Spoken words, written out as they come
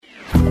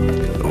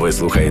Ви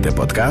слухаєте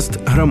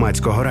подкаст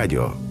Громадського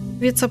радіо.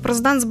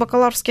 Віце-президент з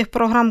бакалаврських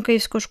програм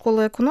Київської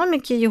школи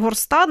економіки Єгор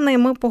Стадний.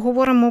 Ми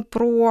поговоримо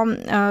про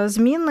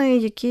зміни,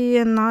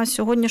 які на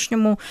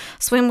сьогоднішньому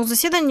своєму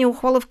засіданні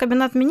ухвалив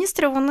Кабінет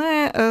міністрів.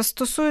 Вони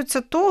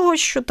стосуються того,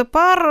 що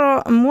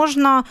тепер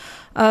можна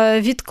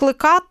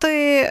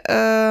відкликати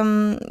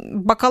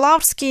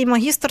бакалаврські і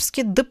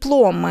магістерські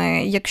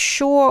дипломи,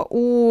 якщо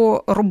у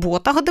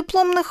роботах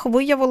дипломних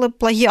виявили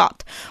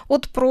плагіат.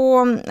 От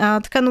про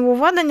таке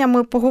нововведення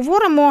ми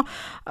поговоримо.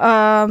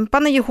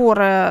 Пане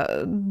Єгоре,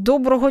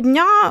 доброго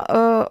дня.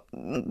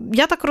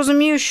 Я так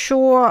розумію,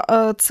 що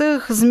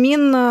цих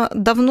змін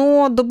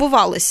давно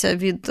добивалися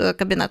від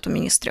Кабінету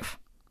міністрів.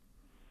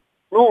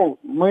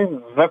 Ми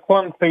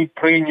закон цей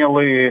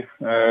прийняли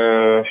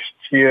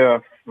ще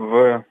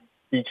в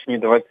січні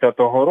 2020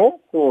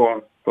 року,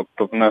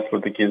 тобто внесли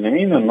такі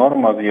зміни,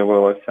 норма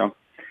з'явилася.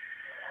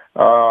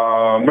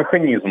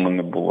 Механізму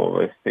не було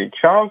весь цей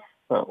час.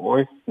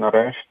 Ось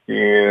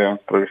нарешті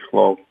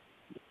пройшло,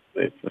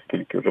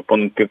 скільки вже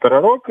понад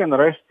 1,5 роки,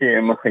 нарешті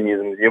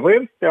механізм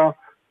з'явився.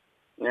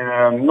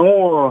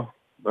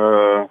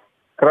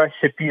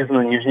 Краще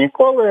пізно, ніж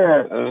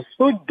ніколи.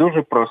 Суть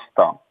дуже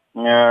проста.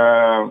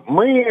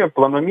 Ми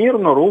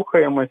планомірно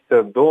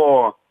рухаємося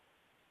до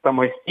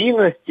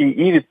самостійності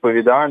і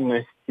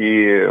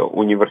відповідальності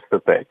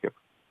університетів.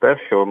 Те,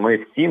 що ми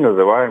всі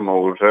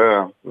називаємо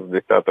вже з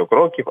десяток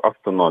років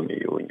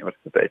автономією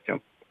університетів.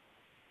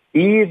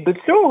 І до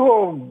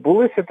цього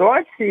були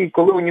ситуації,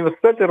 коли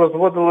університети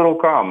розводили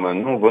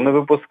руками. Вони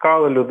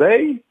випускали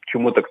людей,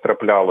 чому так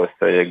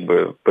траплялося,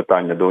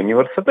 питання до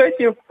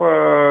університетів,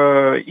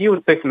 і у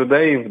цих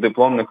людей в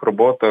дипломних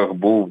роботах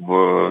був,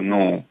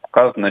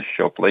 вказано,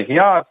 що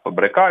плагіат,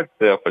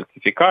 фабрикація,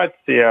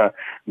 фальсифікація,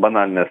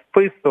 банальне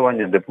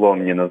списування,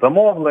 дипломні на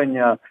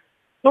замовлення.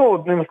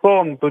 Одним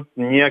словом, тут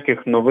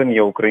ніяких новин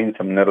я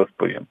українцям не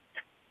розповім.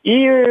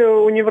 І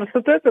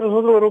університети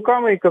розводили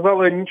руками і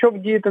казали, нічого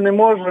вдіяти не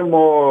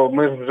можемо,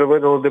 ми ж вже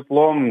видали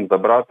диплом,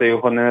 забрати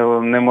його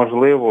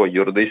неможливо,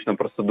 юридичної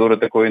процедури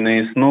такої не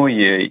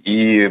існує.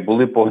 І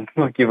були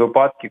поодинокі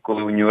випадки,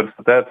 коли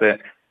університети,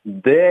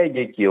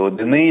 деякі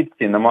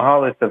одиниці,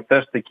 намагалися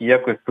все ж таки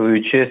якось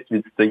свою честь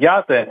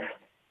відстояти,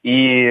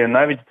 і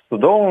навіть в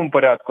судовому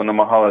порядку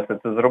намагалися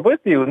це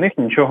зробити, і у них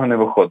нічого не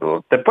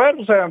виходило. Тепер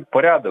же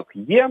порядок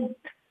є.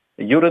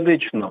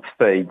 Юридично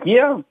все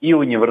є, і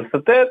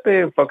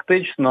університети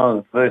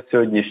фактично з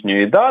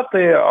сьогоднішньої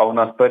дати, а у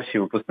нас перші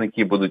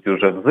випускники будуть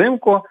уже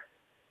взимку,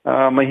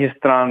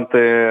 магістранти,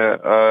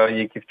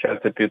 які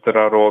вчаться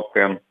 1,5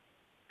 роки,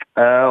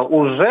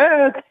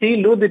 уже ці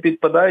люди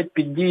підпадають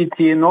під дії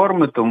цієї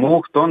норми,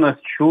 тому хто нас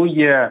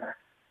чує,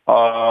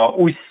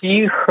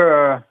 усіх,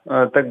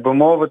 так би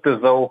мовити,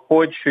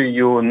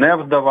 заохочую не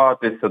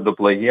вдаватися до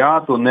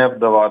плагіату, не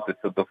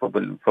вдаватися до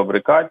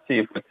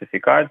фабрикації,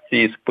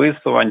 фальсифікації,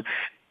 списувань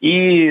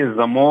і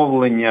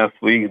замовлення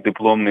своїх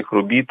дипломних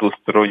робіт у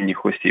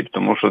сторонніх осіб.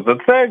 Тому що за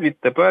це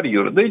відтепер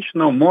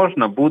юридично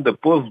можна буде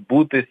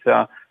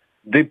позбутися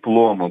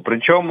диплому.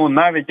 Причому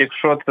навіть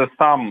якщо це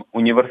сам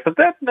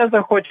університет не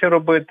захоче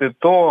робити,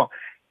 то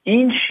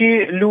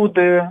інші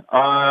люди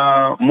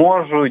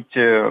можуть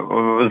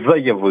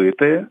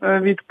заявити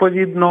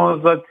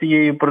відповідно за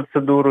цією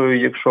процедурою,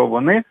 якщо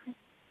вони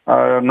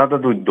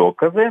нададуть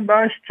докази,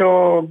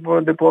 що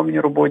в дипломній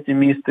роботі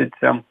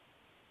міститься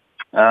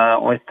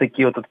ось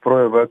такі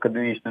прояви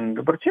академічної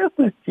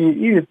недоброчесності,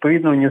 і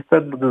відповідно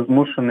університет буде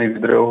змушений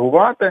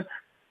відреагувати,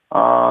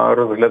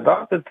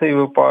 розглядати цей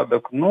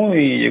випадок,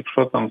 і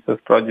якщо там все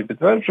справді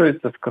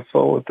підтверджується,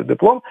 скасовувати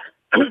диплом.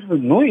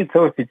 І це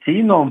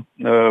офіційно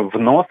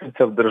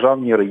вноситься в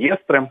державні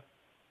реєстри,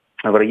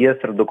 в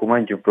реєстр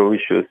документів про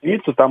вищу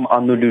освіту, там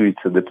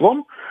анулюється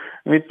диплом,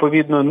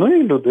 відповідно,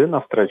 і людина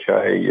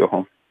втрачає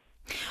його.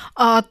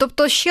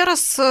 Тобто, ще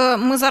раз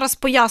ми зараз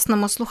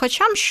пояснимо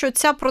слухачам, що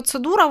ця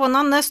процедура,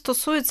 вона не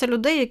стосується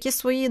людей, які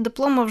свої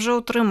дипломи вже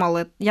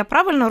отримали. Я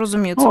правильно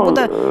розумію? Це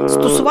буде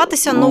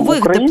стосуватися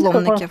нових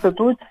дипломників.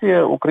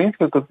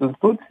 Українська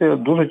Конституція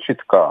дуже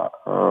чітка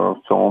в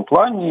цьому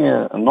плані.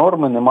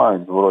 Норми не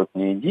мають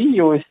зворотної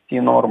дії, ось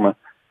ці норми.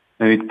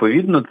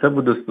 Відповідно, це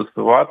буде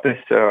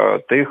стосуватися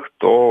тих,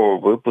 хто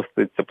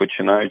випуститься,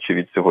 починаючи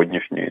від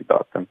сьогоднішньої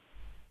дати.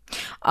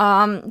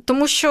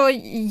 Тому що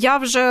я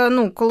вже,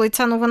 коли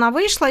ця новина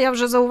вийшла, я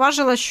вже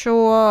зауважила,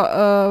 що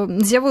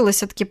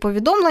з'явилися такі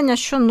повідомлення,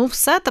 що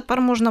все,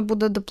 тепер можна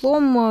буде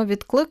диплом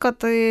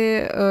відкликати,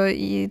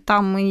 і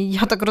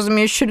я так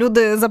розумію, що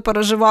люди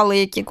запереживали,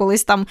 які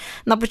колись там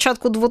на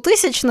початку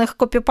 2000-х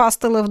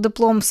копіпастили в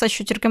диплом все,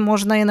 що тільки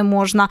можна і не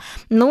можна.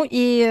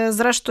 І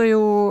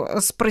зрештою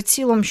з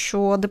прицілом,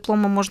 що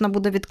дипломи можна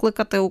буде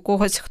відкликати у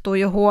когось, хто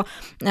його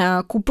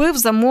купив,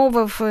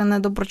 замовив,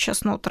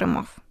 недоброчесно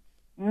отримав.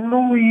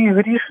 І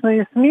грішно,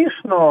 і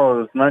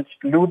смішно. Значить,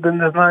 люди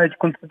не знають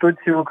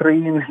Конституції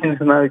України, не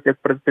знають, як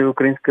працює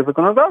українське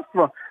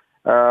законодавство.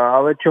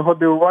 Але чого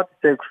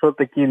дивуватися, якщо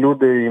такі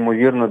люди,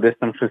 ймовірно, десь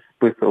там щось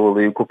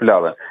списували і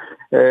купляли?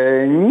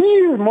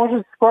 Ні,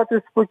 можуть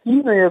склати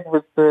спокійно,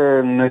 якби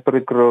це не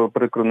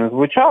прикро не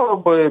звучало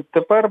би.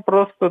 Тепер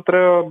просто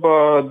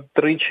треба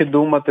тричі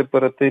думати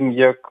перед тим,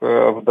 як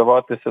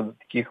вдаватися до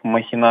таких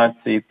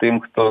махінацій тим,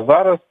 хто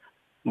зараз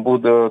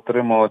буде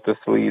отримувати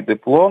свої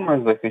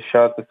дипломи,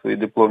 захищати свої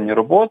дипломні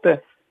роботи.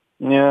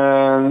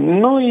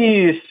 Ну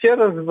і ще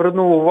раз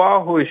зверну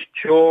увагу,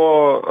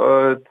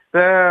 що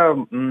це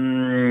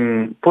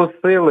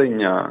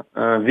посилення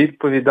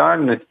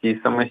відповідальності і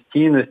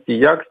самостійності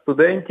як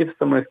студентів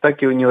самих,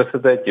 так і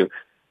університетів.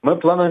 Ми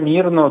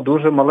планомірно,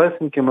 дуже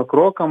малесенькими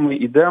кроками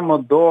йдемо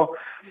до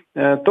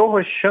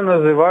того, що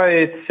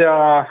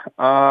називається,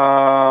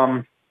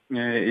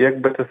 як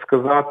би це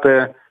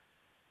сказати,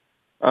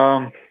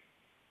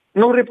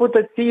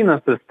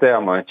 репутаційна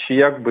система, чи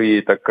як би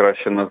її так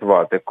краще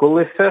назвати,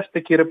 коли все ж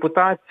таки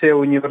репутація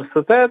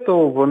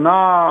університету,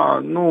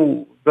 вона,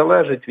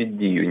 залежить від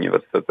дій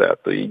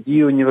університету. І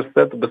дії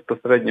університету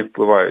безпосередньо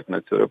впливають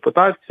на цю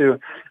репутацію.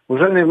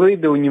 Уже не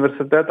вийде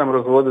університетам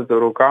розводити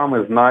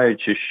руками,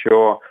 знаючи,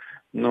 що,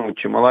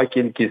 чимала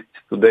кількість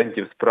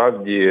студентів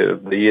справді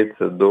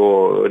вдається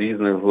до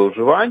різних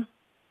зловживань.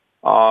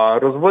 А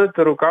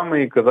розводити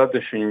руками і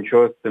казати, що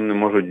нічого з цим не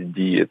можуть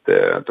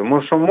діяти.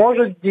 Тому що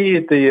можуть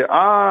діяти,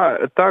 а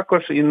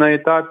також і на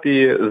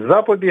етапі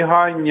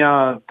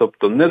запобігання,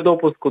 тобто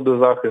недопуску до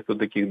захисту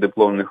таких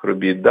дипломних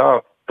робіт,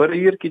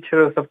 перевірки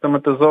через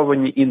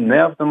автоматизовані і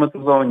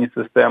неавтоматизовані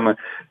системи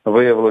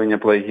виявлення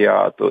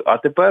плагіату. А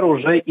тепер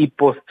уже і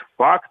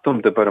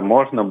постфактум тепер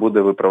можна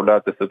буде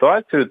виправляти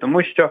ситуацію,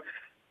 тому що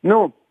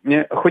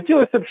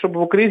хотілося б, щоб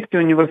українські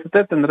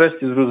університети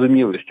нарешті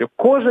зрозуміли, що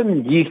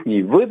кожен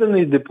їхній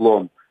виданий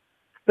диплом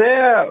 –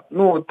 це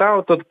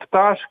та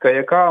пташка,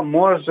 яка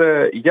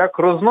може як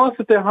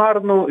розносити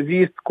гарну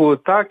вістку,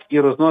 так і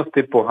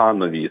розносити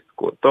погану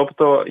вістку.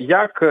 Тобто,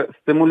 як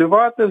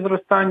стимулювати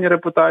зростання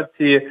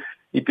репутації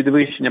і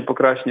підвищення,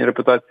 покращення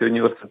репутації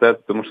університету,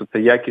 тому що це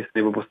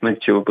якісний випускник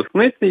чи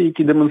випускниці,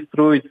 які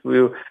демонструють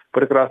свою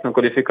прекрасну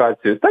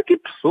кваліфікацію, так і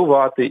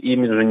псувати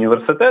імідж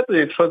університету,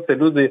 якщо це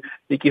люди,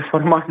 які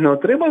формально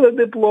отримали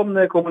диплом,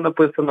 на якому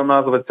написана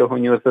назва цього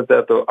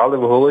університету, але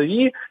в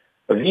голові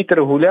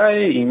вітер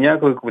гуляє і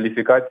ніякої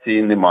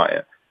кваліфікації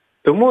немає.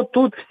 Тому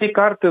тут всі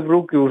карти в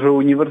руки вже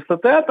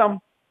університетам.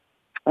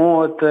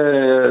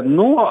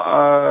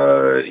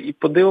 І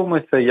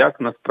подивимося,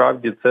 як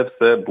насправді це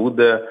все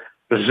буде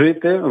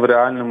жити в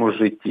реальному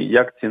житті,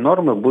 як ці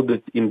норми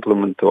будуть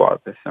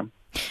імплементуватися.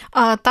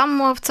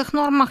 Там в цих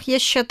нормах є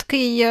ще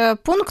такий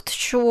пункт,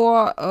 що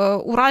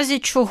у разі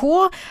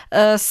чого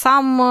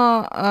сам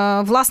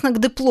власник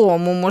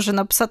диплому може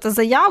написати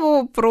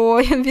заяву про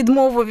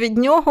відмову від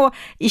нього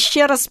і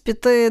ще раз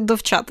піти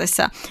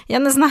довчатися. Я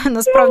не знаю,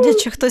 насправді,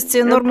 чи хтось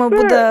цією нормою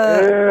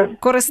буде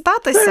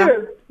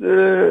користатися.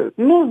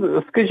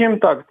 Скажімо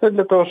так, це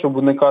для того, щоб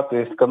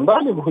уникати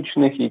скандалів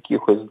гучних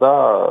якихось,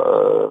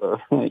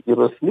 і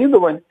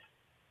розслідувань.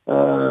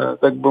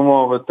 Так би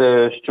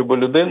мовити, щоб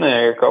людина,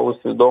 яка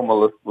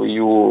усвідомила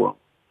свою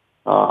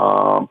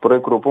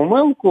прикру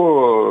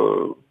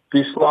помилку,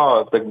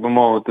 пішла, так би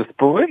мовити, з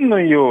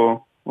повинною,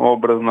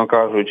 образно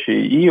кажучи,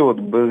 і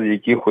без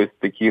якихось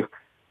таких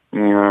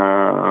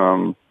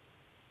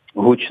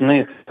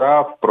гучних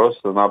справ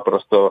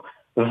просто-напросто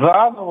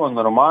заново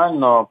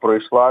нормально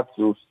пройшла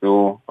цю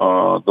всю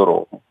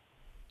дорогу.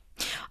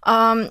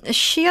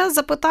 Ще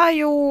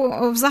запитаю,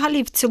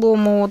 взагалі в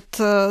цілому,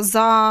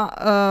 за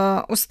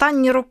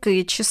останні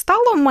роки, чи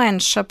стало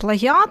менше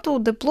плагіату у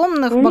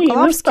дипломних,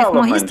 бакалаврських,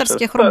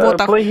 магістерських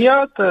роботах?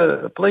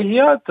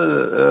 Плагіат,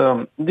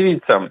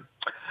 дивіться,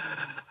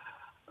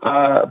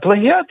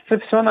 плагіат – це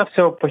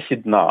всього-навсього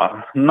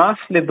похідна.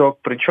 Наслідок,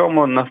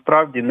 причому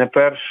насправді не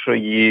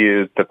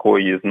першої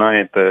такої,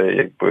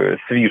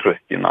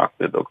 свіжості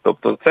наслідок.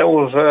 Тобто це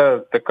вже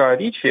така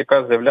річ,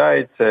 яка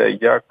з'являється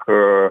як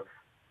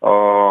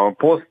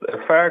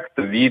постефект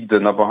від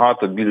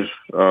набагато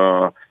більш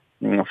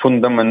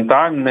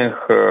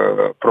фундаментальних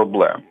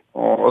проблем.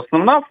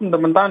 Основна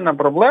фундаментальна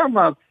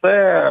проблема –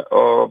 це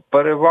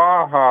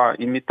перевага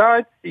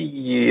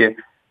імітації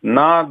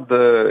над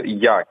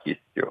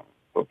якістю.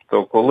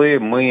 Тобто, коли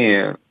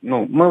ми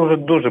вже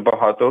дуже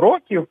багато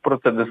років про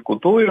це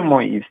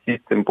дискутуємо і всі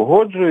з цим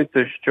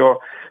погоджуються, що,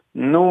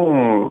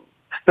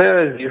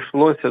 все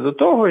зійшлося до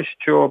того,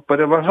 що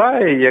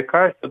переважає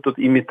якась тут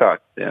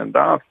імітація.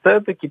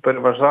 Все-таки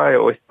переважає,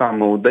 ось там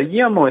ми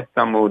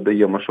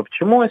удаємо, що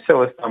вчимося,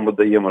 ось там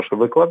удаємо, що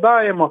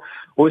викладаємо,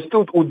 ось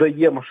тут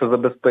удаємо, що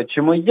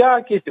забезпечимо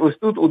якість, ось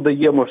тут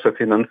удаємо, що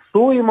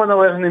фінансуємо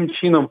належним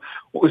чином,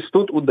 ось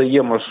тут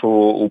удаємо, що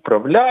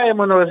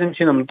управляємо належним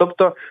чином.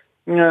 Тобто,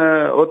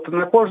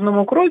 на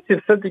кожному кроці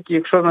все-таки,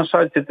 якщо на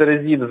шальці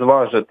терезів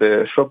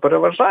зважити, що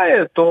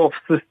переважає, то в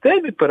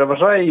системі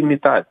переважає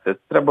імітація.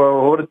 Треба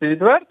говорити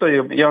відверто.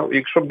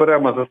 Якщо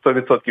беремо за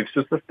 100%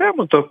 всю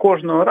систему, то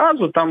кожного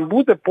разу там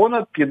буде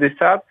понад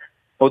 50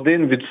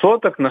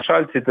 1% на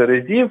шальці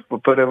терезів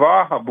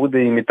перевага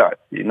буде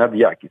імітації над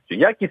якістю.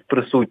 Якість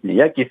присутня,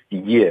 якість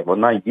є,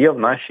 вона є в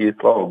нашій,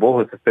 слава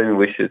Богу, системі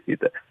вищої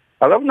освіти.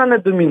 Але вона не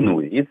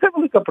домінує, і це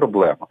велика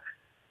проблема.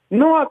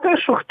 Ну, а те,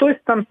 що хтось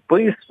там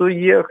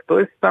списує,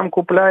 хтось там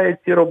купляє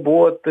ці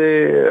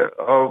роботи,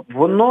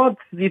 воно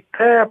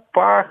цвіте,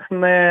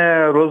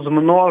 пахне,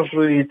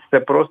 розмножується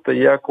просто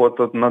як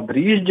от на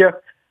дріжджах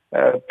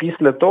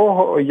після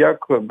того,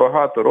 як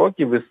багато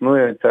років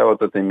існує ця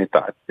от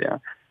імітація.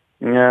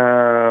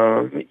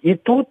 І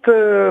тут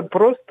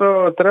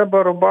просто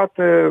треба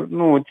рубати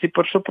ці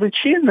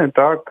першопричини,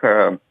 так,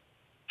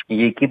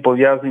 які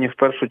пов'язані в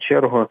першу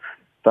чергу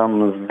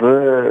там з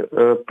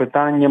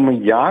питаннями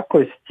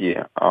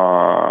якості.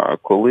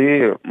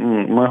 Коли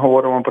ми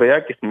говоримо про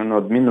якість, ми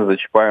неодмінно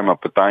зачіпаємо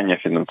питання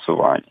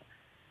фінансування.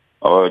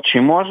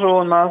 Чи може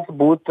у нас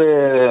бути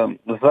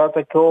за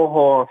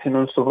такого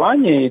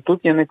фінансування, і тут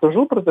я не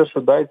кажу про те,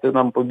 що дайте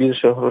нам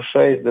побільше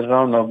грошей з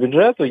державного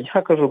бюджету,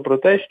 я кажу про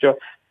те, що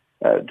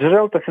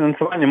джерел та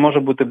фінансування може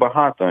бути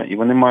багато, і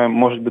вони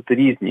можуть бути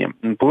різні.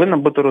 Повинна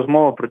бути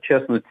розмова про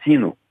чесну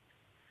ціну.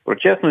 Про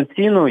чесну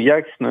ціну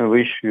якісної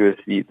вищої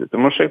освіти.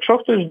 Тому що якщо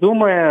хтось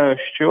думає,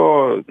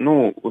 що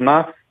у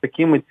нас з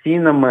такими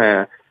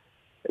цінами,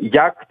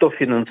 як то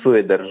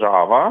фінансує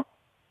держава,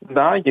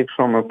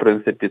 якщо ми, в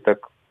принципі, так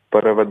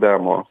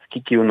переведемо,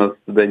 скільки у нас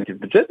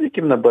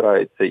студентів-бюджетників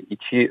набирається, і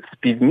чи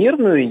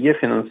співмірною є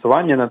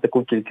фінансування на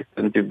таку кількість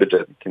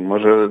студентів-бюджетників.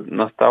 Може,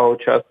 настав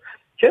час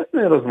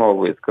чесної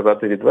розмови і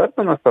сказати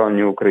відверто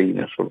населенню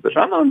України, що в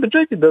державному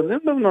бюджеті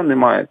давним-давно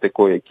немає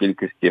такої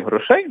кількості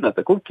грошей на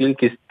таку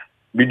кількість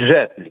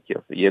бюджетників.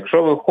 І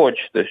якщо ви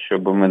хочете,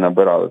 щоб ми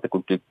набирали таку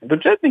кількість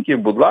бюджетників,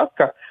 будь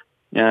ласка,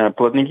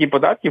 платники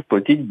податків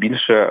платіть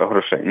більше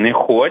грошей. Не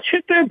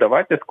хочете,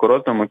 давайте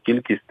скоротимо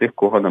кількість тих,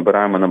 кого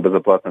набираємо на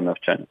безоплатне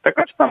навчання.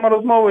 Така ж сама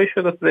розмова і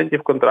щодо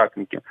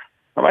студентів-контрактників.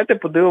 Давайте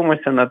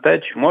подивимося на те,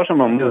 чи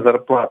можемо ми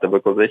зарплати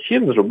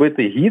викладачів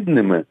зробити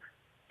гідними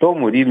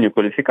тому рівню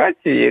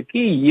кваліфікації,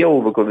 який є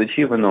у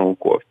викладачів і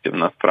науковців,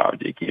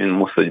 насправді, який він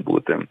мусить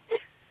бути.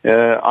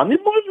 А не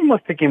можемо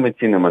з такими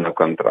цінами на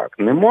контракт.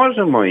 Не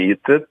можемо. І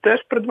це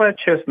теж предмет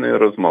чесної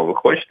розмови.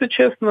 Хочете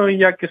чесну і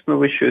якісну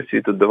вищу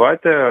освіту,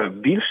 давайте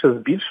більше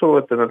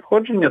збільшувати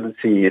надходження до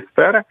цієї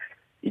сфери.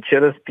 І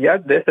через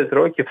 5-10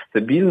 років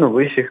стабільно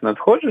вищих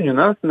надходжень у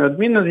нас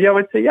неодмінно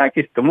з'явиться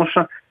якість. Тому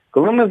що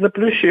коли ми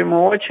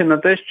заплющуємо очі на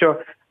те, що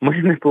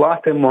ми не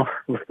платимо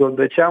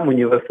викладачам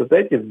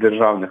університетів,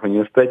 державних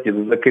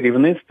університетів за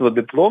керівництво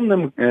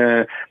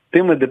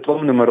тими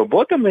дипломними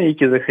роботами,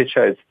 які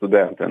захищають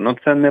студенти,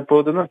 це не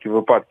поодинокі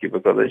випадки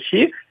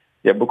викладачі,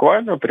 я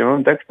буквально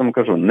прямим текстом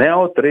кажу, не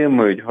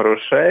отримують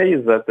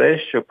грошей за те,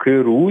 що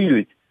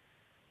керують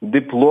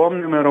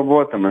дипломними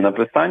роботами,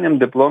 написанням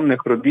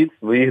дипломних робіт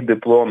своїх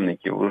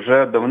дипломників.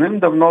 Уже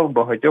давним-давно в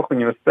багатьох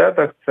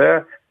університетах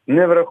це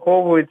не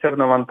враховується в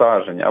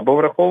навантаження, або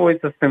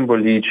враховується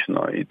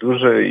символічно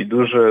і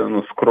дуже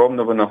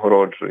скромно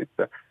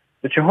винагороджується.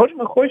 То чого ж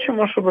ми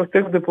хочемо, щоб в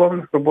цих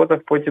дипломних роботах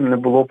потім не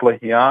було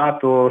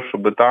плагіату,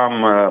 щоб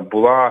там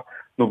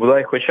була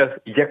і хоча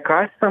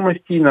якась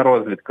самостійна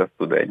розвідка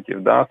студентів,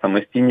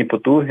 самостійні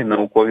потуги,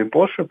 наукові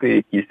пошуки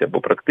якісь або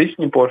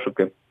практичні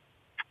пошуки.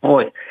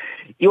 Ось.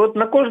 І от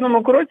на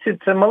кожному кроці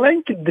це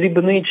маленькі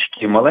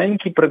дрібнички,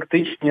 маленькі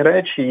практичні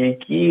речі,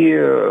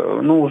 які,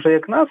 вже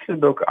як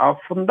наслідок, а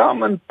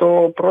фундамент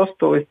то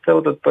просто ось це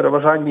от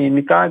переважання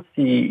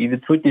імітації і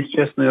відсутність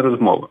чесної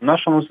розмови. В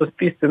нашому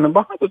суспільстві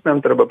набагато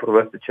нам треба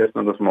провести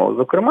чесну розмову,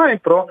 зокрема і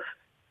про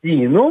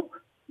ціну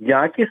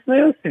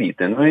якісної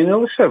освіти, і не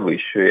лише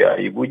вищої, а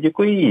й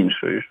будь-якої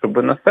іншої,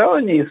 щоб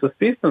населення і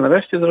суспільство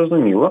нарешті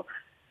зрозуміло,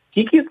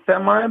 скільки це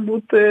має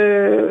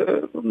бути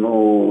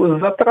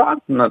затрат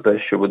на те,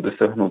 щоб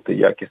досягнути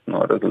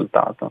якісного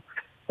результату.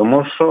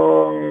 Тому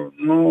що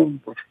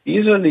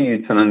всі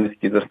жаліються на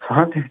низькі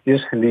зарплати, всі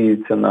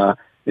жаліються на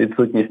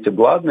відсутність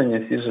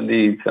обладнання, всі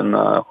жаліються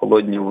на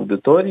холодні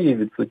аудиторії,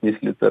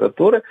 відсутність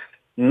літератури.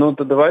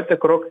 То давайте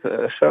крок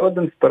ще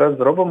один вперед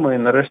зробимо і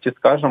нарешті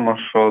скажемо,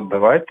 що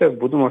давайте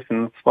будемо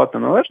фінансувати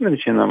належним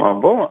чином,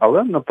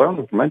 але,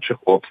 напевно, в менших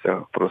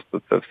обсягах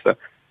просто це все.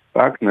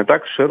 Так, не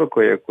так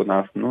широко, як у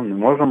нас. Не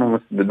можемо ми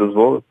собі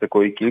дозволити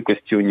такої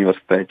кількості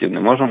університетів, не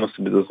можемо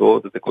собі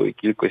дозволити такої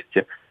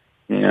кількості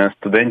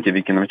студентів,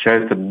 які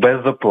навчаються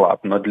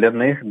безоплатно для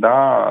них,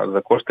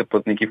 за кошти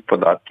платників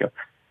податків.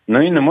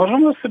 І не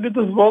можемо собі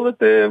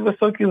дозволити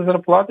високих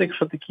зарплат,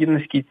 якщо такі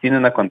низькі ціни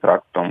на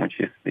контракт в тому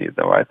числі.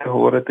 Давайте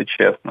говорити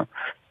чесно.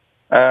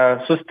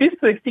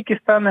 Суспільство, як тільки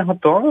стане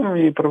готовим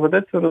і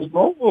проведе цю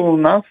розмову, у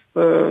нас,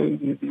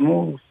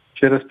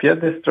 через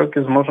 5-10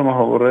 років зможемо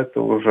говорити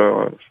вже,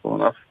 що у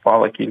нас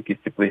впала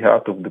кількість і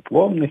плагіату в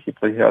дипломних, і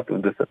плагіату в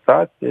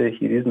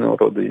дисертаціях, і різного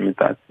роду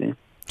імітації.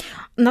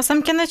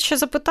 Насамкінець ще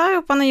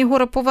запитаю, пане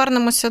Єгоре,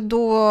 повернемося до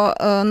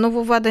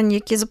нововведень,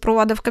 які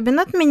запровадив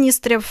Кабінет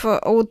міністрів.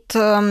 От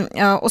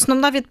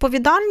основна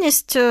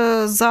відповідальність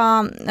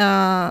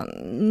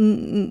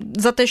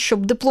за те,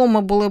 щоб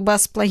дипломи були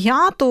без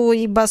плагіату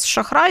і без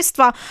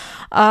шахрайства,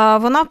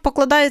 вона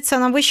покладається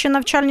на вищі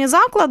навчальні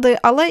заклади,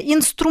 але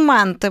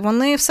інструменти,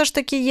 вони все ж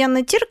таки є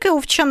не тільки у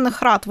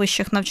вчених рад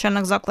вищих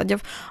навчальних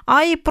закладів,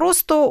 а й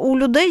просто у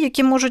людей,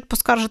 які можуть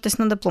поскаржитись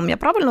на диплом. Я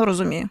правильно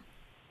розумію?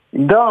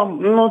 Да,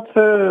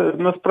 це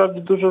насправді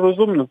дуже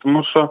розумно,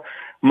 тому що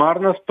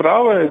марна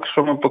справа,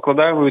 якщо ми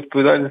покладаємо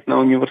відповідальність на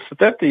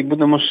університети і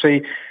будемо ще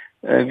й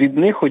від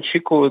них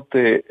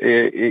очікувати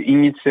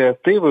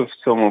ініціативи в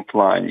цьому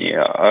плані.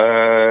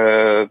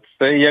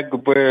 Це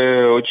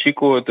якби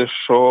очікувати,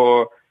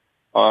 що,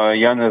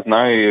 я не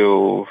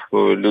знаю,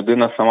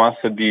 людина сама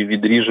собі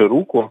відріже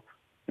руку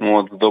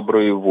з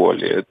доброї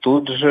волі.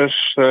 Тут же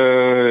ж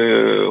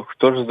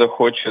хто ж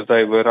захоче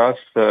зайвий раз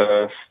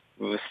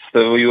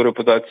свою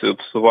репутацію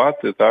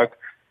псувати, так?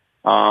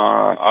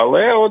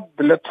 Але от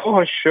для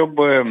того, щоб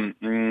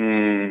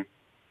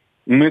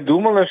ми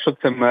думали, що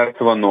це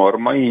мертва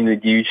норма і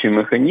недіючий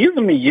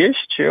механізм, і є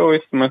ще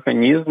ось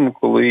механізм,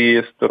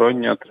 коли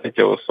стороння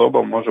третя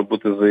особа може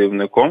бути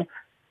заявником,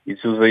 і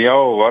цю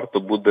заяву варто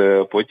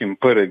буде потім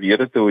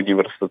перевірити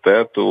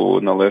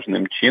університету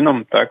належним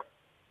чином, так?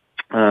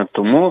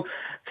 Тому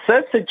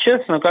все це,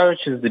 чесно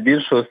кажучи,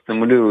 здебільшого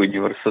стимулює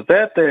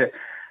університети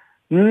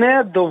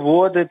не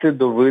доводити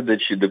до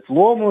видачі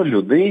диплому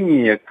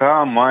людині,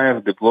 яка має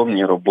в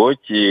дипломній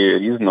роботі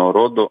різного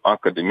роду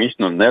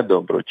академічну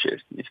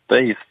недоброчесність. Та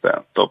і все.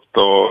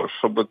 Тобто,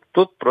 щоб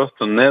тут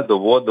просто не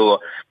доводило.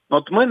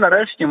 От ми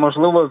нарешті,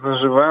 можливо,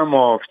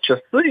 заживемо в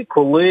часи,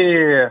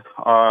 коли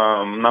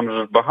нам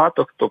вже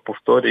багато хто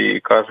повторює і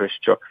каже,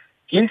 що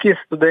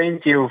кількість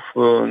студентів,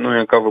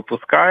 яка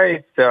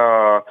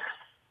випускається,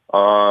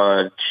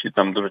 чи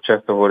там дуже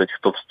часто говорять,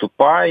 хто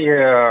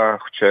вступає,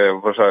 хоча я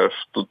вважаю,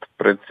 що тут, в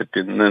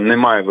принципі,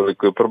 немає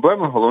великої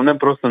проблеми. Головне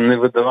просто не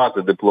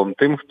видавати диплом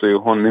тим, хто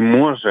його не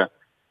може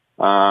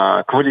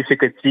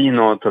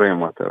кваліфікаційно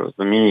отримати,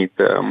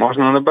 розумієте?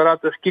 Можна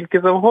набирати скільки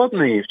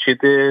завгодно і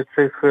вчити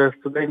цих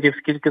студентів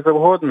скільки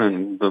завгодно.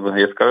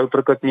 Яскравий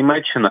приклад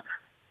Німеччина.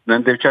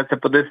 Студенти вчаться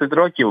по 10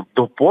 років,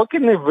 допоки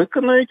не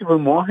виконують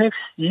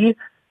всі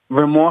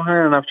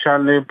вимоги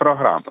навчальної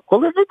програми.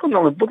 Коли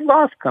виконали, будь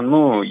ласка,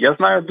 я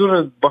знаю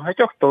дуже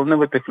багатьох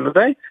талановитих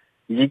людей,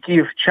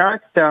 які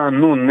вчаться,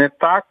 не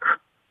так,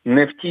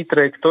 не в тій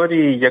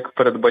траєкторії, як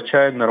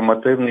передбачає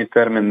нормативний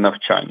термін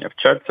навчання.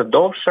 Вчаться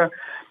довше,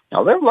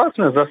 але,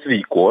 власне, за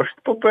свій кошт,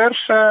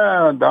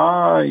 по-перше,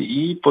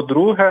 і,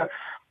 по-друге,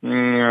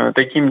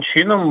 таким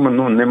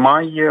чином,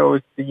 немає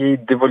ось цієї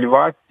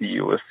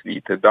девальвації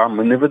освіти.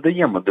 Ми не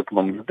видаємо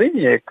диплом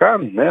людині, яка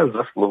не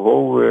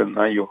заслуговує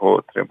на його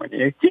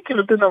отримання. Як тільки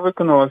людина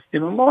виконала всі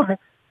вимоги,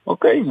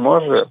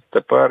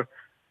 тепер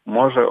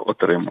може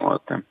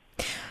отримувати.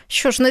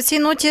 Що ж, на цій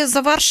ноті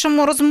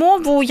завершимо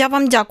розмову. Я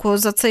вам дякую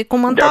за цей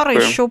коментар,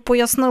 і що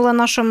пояснили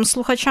нашим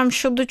слухачам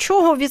щодо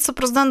чого.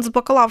 Віце-президент з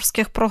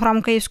бакалаврських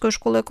програм Київської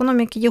школи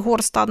економіки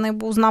Єгор Стадний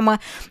був з нами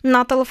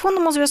на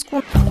телефонному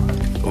зв'язку.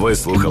 Ви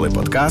слухали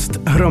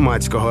подкаст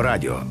Громадського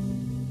радіо.